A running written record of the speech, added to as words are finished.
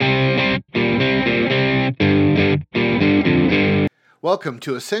Welcome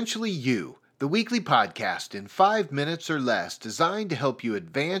to Essentially You, the weekly podcast in 5 minutes or less designed to help you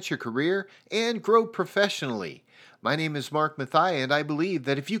advance your career and grow professionally. My name is Mark Mathai, and I believe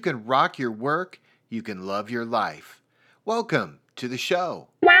that if you can rock your work, you can love your life. Welcome to the show.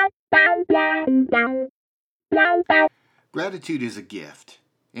 Gratitude is a gift,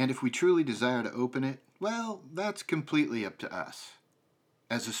 and if we truly desire to open it, well, that's completely up to us.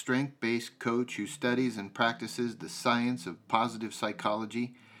 As a strength-based coach who studies and practices the science of positive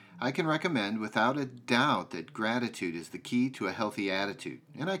psychology, I can recommend without a doubt that gratitude is the key to a healthy attitude,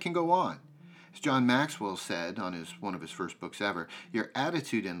 and I can go on. As John Maxwell said on one of his first books ever, your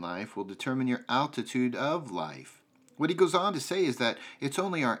attitude in life will determine your altitude of life. What he goes on to say is that it's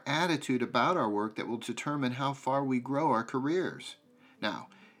only our attitude about our work that will determine how far we grow our careers. Now,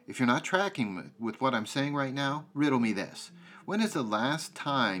 if you're not tracking with what I'm saying right now, riddle me this. When is the last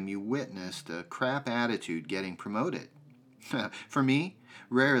time you witnessed a crap attitude getting promoted? For me,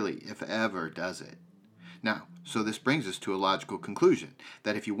 rarely, if ever, does it. Now, so this brings us to a logical conclusion,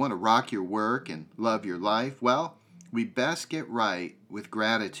 that if you want to rock your work and love your life, well, we best get right with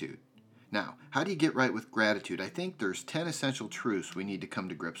gratitude. Now, how do you get right with gratitude? I think there's 10 essential truths we need to come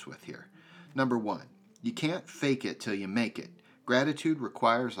to grips with here. Number 1, you can't fake it till you make it. Gratitude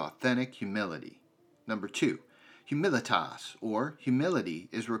requires authentic humility. Number 2, humilitas, or humility,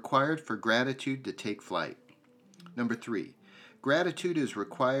 is required for gratitude to take flight. Number 3, gratitude is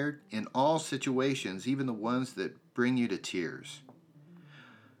required in all situations, even the ones that bring you to tears.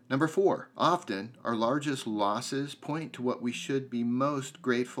 Number 4, often our largest losses point to what we should be most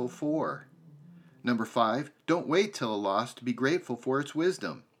grateful for. Number 5, don't wait till a loss to be grateful for its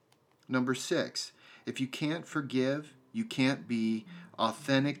wisdom. Number 6, if you can't forgive, you can't be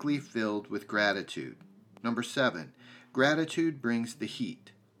authentically filled with gratitude. Number 7, gratitude brings the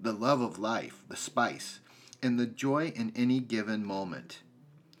heat, the love of life, the spice, and the joy in any given moment.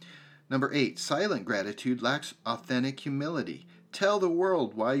 Number 8, silent gratitude lacks authentic humility. Tell the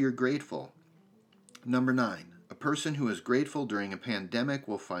world why you're grateful. Number 9, a person who is grateful during a pandemic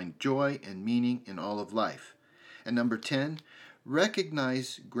will find joy and meaning in all of life. And number 10,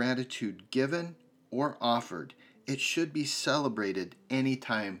 recognize gratitude given or offered. It should be celebrated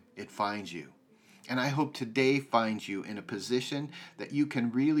anytime it finds you. And I hope today finds you in a position that you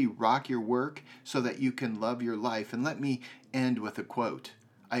can really rock your work so that you can love your life. And let me end with a quote.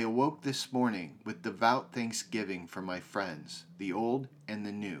 I awoke this morning with devout thanksgiving for my friends, the old and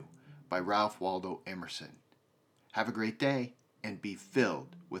the new, by Ralph Waldo Emerson. Have a great day and be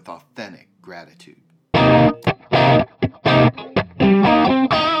filled with authentic gratitude.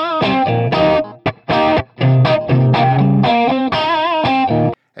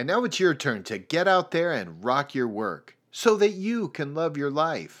 And now it's your turn to get out there and rock your work so that you can love your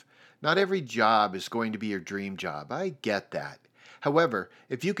life. Not every job is going to be your dream job. I get that. However,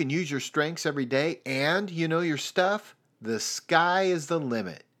 if you can use your strengths every day and you know your stuff, the sky is the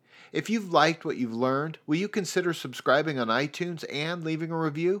limit. If you've liked what you've learned, will you consider subscribing on iTunes and leaving a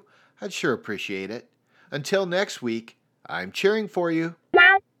review? I'd sure appreciate it. Until next week, I'm cheering for you.